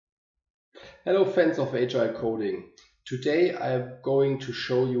Hello fans of Agile Coding. Today I'm going to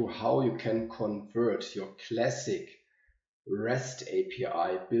show you how you can convert your classic REST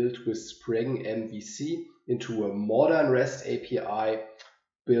API built with Spring MVC into a modern REST API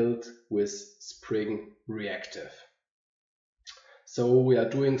built with Spring Reactive. So we are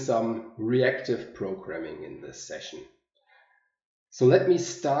doing some reactive programming in this session. So let me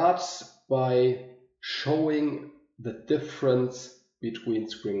start by showing the difference between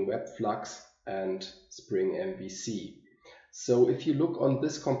Spring WebFlux and Spring MVC. So if you look on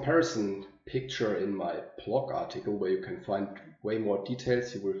this comparison picture in my blog article, where you can find way more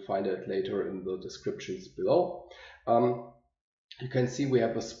details, you will find it later in the descriptions below. You can see we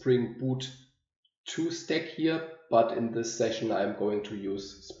have a Spring Boot 2 stack here, but in this session I'm going to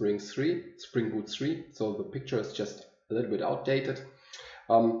use Spring Boot 3, so the picture is just a little bit outdated.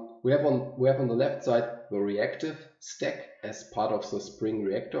 We have on the left side the reactive stack as part of the Spring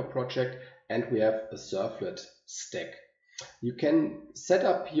Reactor project, and we have a servlet stack. You can set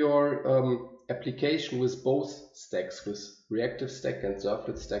up your application with both stacks, with reactive stack and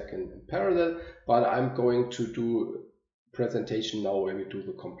servlet stack in parallel, but I'm going to do a presentation now where we do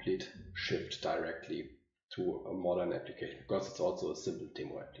the complete shift directly to a modern application, because it's also a simple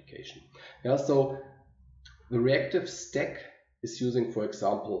demo application. Yeah, so the reactive stack is using, for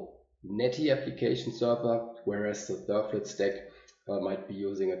example, Netty application server, whereas the servlet stack might be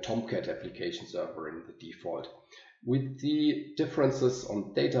using a Tomcat application server in the default. With the differences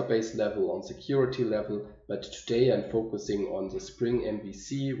on database level, on security level, but today I'm focusing on the Spring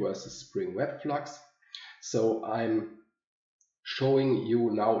MVC versus Spring WebFlux. So I'm showing you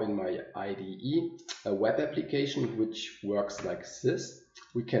now in my IDE a web application which works like this.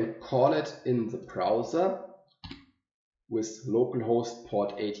 We can call it in the browser with localhost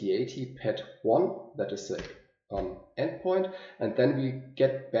port 8080 pet1, that is the endpoint, and then we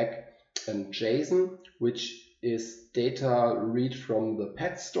get back a JSON, which is data read from the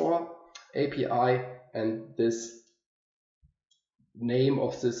pet store API, and this name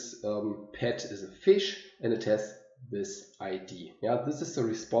of this pet is a fish, and it has this ID. Yeah, this is the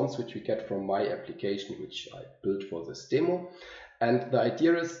response which we get from my application, which I built for this demo. And the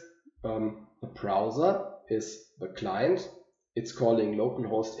idea is the browser is the client. It's calling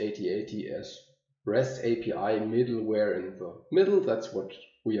localhost 8080 as REST API middleware in the middle. That's what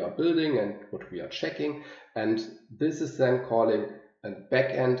we are building and what we are checking. And this is then calling a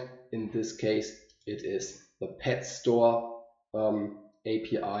backend. In this case, it is the pet store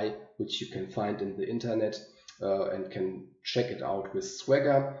API, which you can find in the internet and can check it out with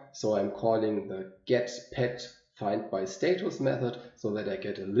Swagger. So I'm calling the getPetFindByStatus method so that I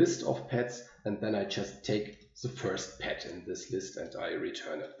get a list of pets, and then I just take the first pet in this list and I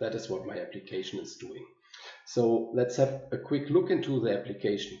return it. That is what my application is doing. So let's have a quick look into the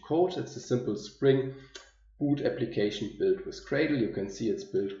application code. It's a simple Spring Boot application built with Gradle. You can see it's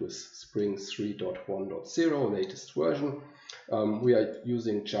built with Spring 3.1.0, latest version. We are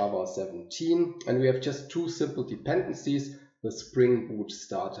using Java 17, and we have just two simple dependencies: the Spring Boot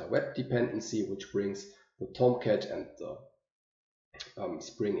Starter web dependency, which brings the Tomcat and the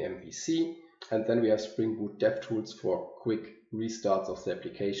Spring MVC, and then we have Spring Boot DevTools for quick restarts of the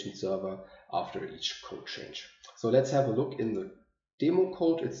application server after each code change. So let's have a look in the demo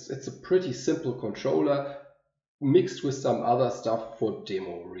code. It's a pretty simple controller mixed with some other stuff for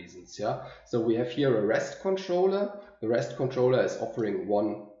demo reasons. Yeah, so we have here a REST controller. The REST controller is offering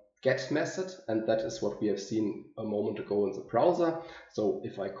one get method, and that is what we have seen a moment ago in the browser. So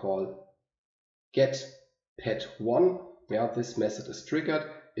if I call get pet1, yeah, this method is triggered.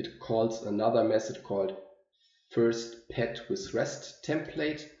 It calls another method called first pet with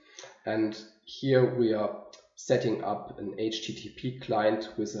RestTemplate, and here we are setting up an HTTP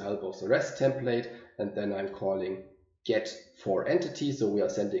client with the help of the REST template, and then I'm calling get for entity. So we are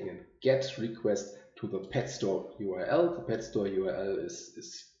sending a get request to the pet store URL. The pet store URL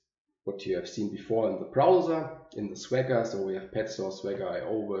is what you have seen before in the browser, in the Swagger. So we have pet store Swagger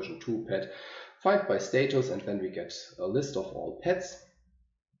IO version 2 pet find by status, and then we get a list of all pets.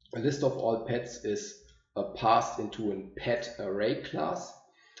 A list of all pets is passed into a pet array class.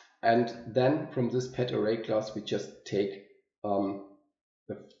 And then from this pet array class, we just take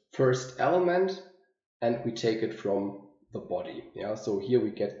the first element and we take it from the body. Yeah, so here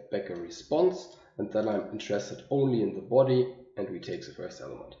we get back a response, and then I'm interested only in the body, and we take the first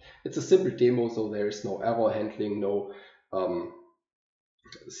element. It's a simple demo, so there is no error handling, no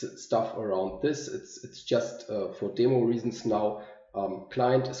stuff around this. It's just for demo reasons now.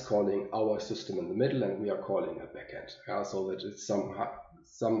 Client is calling our system in the middle, and we are calling a backend. Yeah, so that it's some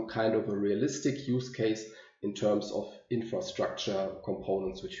kind of a realistic use case in terms of infrastructure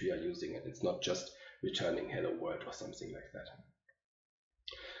components which we are using, and it's not just returning hello world or something like that.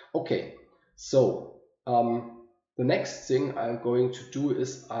 Okay, so the next thing I'm going to do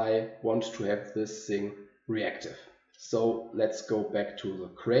is I want to have this thing reactive. So let's go back to the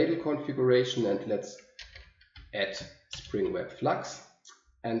Cradle configuration and let's add Spring WebFlux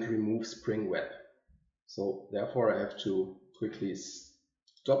and remove Spring Web. So therefore I have to quickly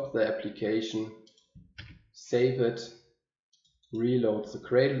stop the application, save it, reload the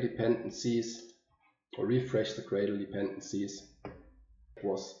Cradle dependencies or refresh the Cradle dependencies. It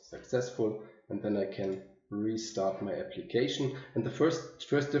was successful, and then I can restart my application. And the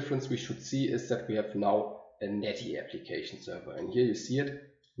first difference we should see is that we have now a Netty application server, and here you see it,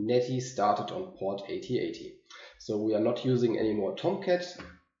 Netty started on port 8080. So we are not using any more Tomcat,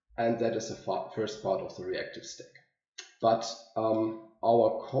 and that is the first part of the reactive stack. But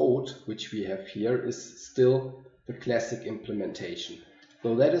our code which we have here is still the classic implementation,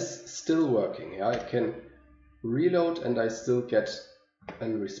 so that is still working. Yeah? I can reload and I still get a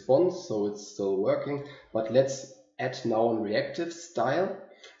response, so it's still working. But let's add now a reactive style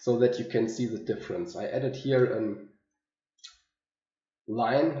so that you can see the difference. I added here a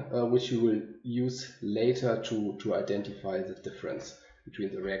line which we will use later to identify the difference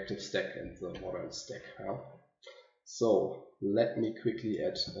between the reactive stack and the modern stack. Yeah? So let me quickly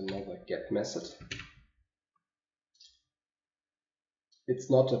add another get method. It's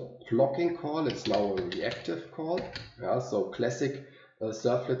not a blocking call, it's now a reactive call. Yeah, so classic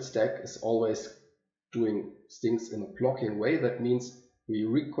servlet stack is always doing things in a blocking way. That means we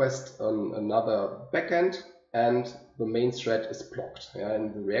request another backend and the main thread is blocked. Yeah,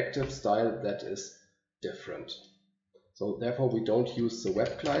 in the reactive style that is different. So therefore we don't use the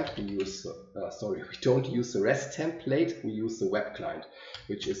web client, we don't use the REST template, we use the web client,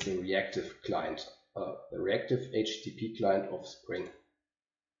 which is the reactive client, the reactive HTTP client of Spring.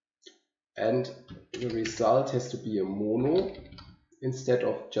 And the result has to be a mono instead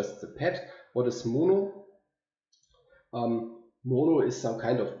of just the pet. What is mono? Mono is some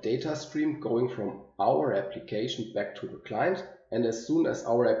kind of data stream going from our application back to the client, and as soon as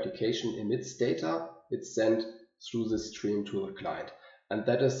our application emits data, it's sent through this stream to the client. And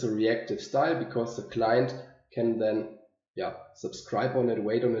that is the reactive style, because the client can then subscribe on it,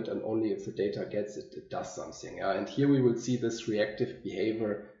 wait on it, and only if the data gets it, it does something. Yeah? And here we will see this reactive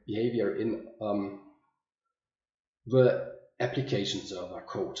behavior in the application server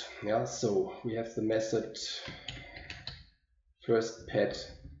code. Yeah? So we have the method first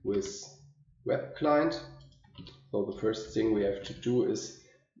pet with WebClient. So the first thing we have to do is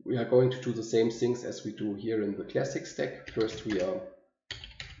we are going to do the same things as we do here in the classic stack. First we are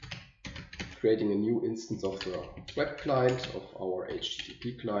creating a new instance of the web client, of our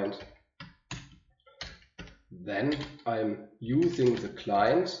HTTP client. Then I'm using the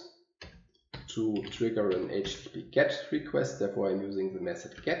client to trigger an HTTP GET request, therefore I'm using the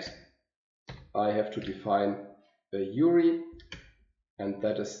method GET. I have to define a URI, and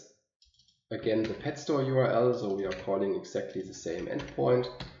that is again the pet store URL, so we are calling exactly the same endpoint.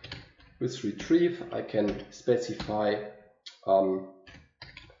 With retrieve I can specify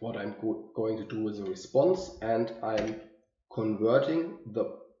what I'm going to do with the response, and I'm converting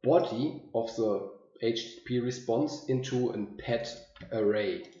the body of the HTTP response into a pet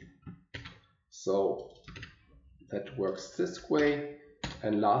array. So that works this way.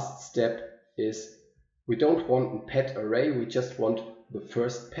 And last step is we don't want a pet array, we just want the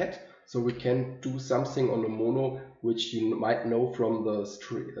first pet. So we can do something on a mono which you might know from the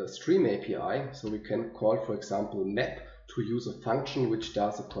Stream API. So we can call, for example, map to use a function which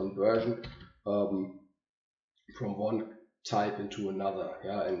does a conversion from one type into another.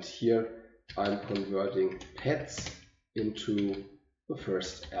 Yeah, and here I'm converting pets into the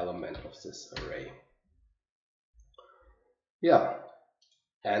first element of this array. Yeah,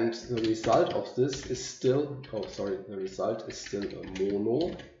 and the result of this is still, the result is still a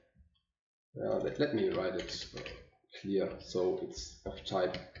mono. Let me write it clear. So it's of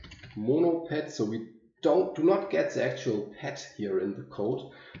type mono pet. So we do not get the actual pet here in the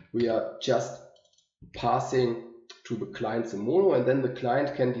code. We are just passing to the client the mono, and then the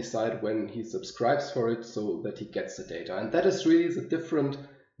client can decide when he subscribes for it so that he gets the data. And that is really the different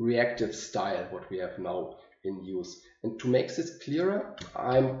reactive style what we have now in use. And to make this clearer,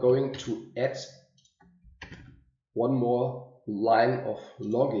 I'm going to add one more line of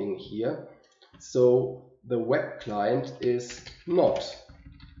logging here. So the web client is not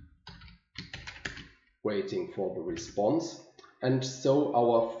waiting for the response, and so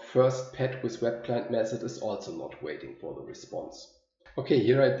our first pet with web client method is also not waiting for the response. Okay,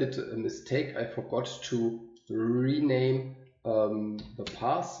 here I did a mistake. I forgot to rename the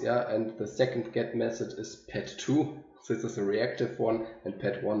path, yeah, and the second get method is pet2. This is a reactive one, and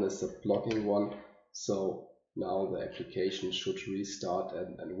pet1 is the blocking one. So now the application should restart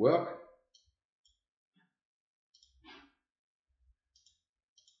and work.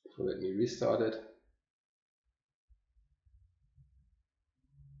 So let me restart it.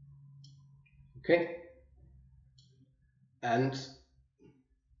 Okay. And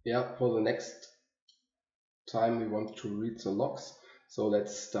yeah, for the next time we want to read the logs. So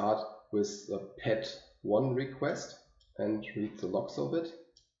let's start with the pet1 request and read the logs of it.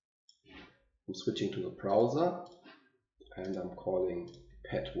 I'm switching to the browser and I'm calling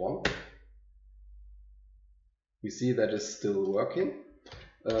pet1. We see that it's still working.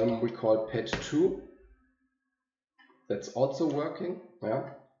 We call pet2. That's also working. Yeah.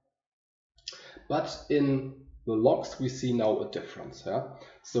 But in the logs we see now a difference. Yeah?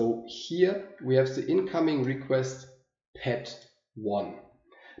 So here we have the incoming request pet1.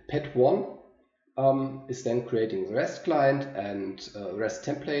 Pet1 is then creating the REST client and REST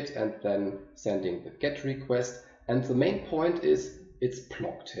template and then sending the GET request. And the main point is it's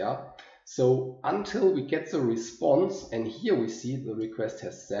blocked. Yeah? So until we get the response, and here we see the request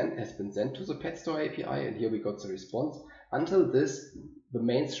has been sent to the PetStore API, and here we got the response. Until this, the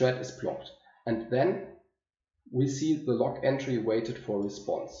main thread is blocked. And then we see the log entry waited for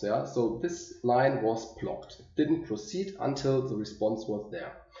response. Yeah? So this line was blocked. It didn't proceed until the response was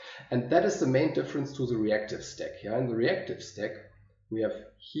there. And that is the main difference to the reactive stack. Yeah? In the reactive stack, we have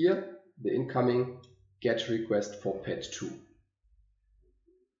here the incoming GET request for pet2.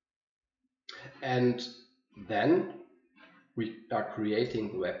 And then we are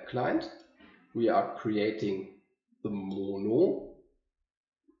creating the web client. We are creating the mono.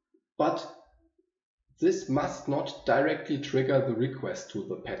 But this must not directly trigger the request to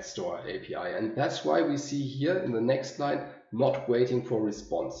the PetStore API. And that's why we see here in the next line, not waiting for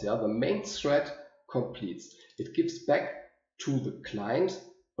response. Yeah? The main thread completes. It gives back to the client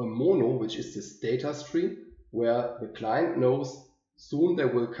a mono, which is this data stream, where the client knows soon there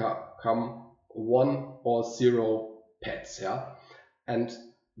will come 1 or 0 pets. Yeah? And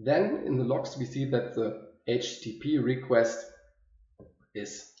then in the logs we see that the HTTP request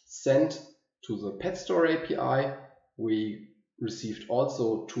is sent to the PetStore API. We received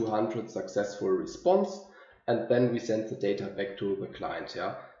also 200 successful response, and then we sent the data back to the client.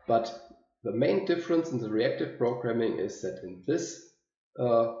 Yeah? But the main difference in the reactive programming is that in this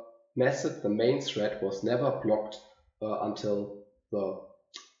method, the main thread was never blocked until the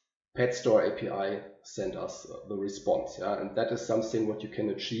PetStore API sent us the response. Yeah? And that is something what you can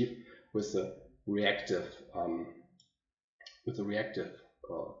achieve with the reactive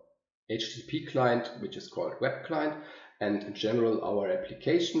HTTP client, which is called WebClient. And in general, our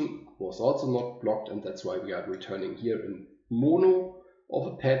application was also not blocked, and that's why we are returning here in mono of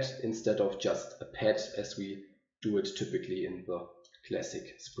a pet instead of just a pet as we do it typically in the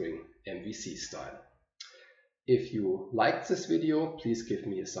classic Spring MVC style. If you liked this video, please give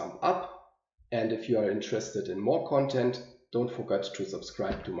me a thumb up. And if you are interested in more content, don't forget to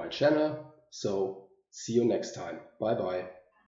subscribe to my channel. So see you next time. Bye bye.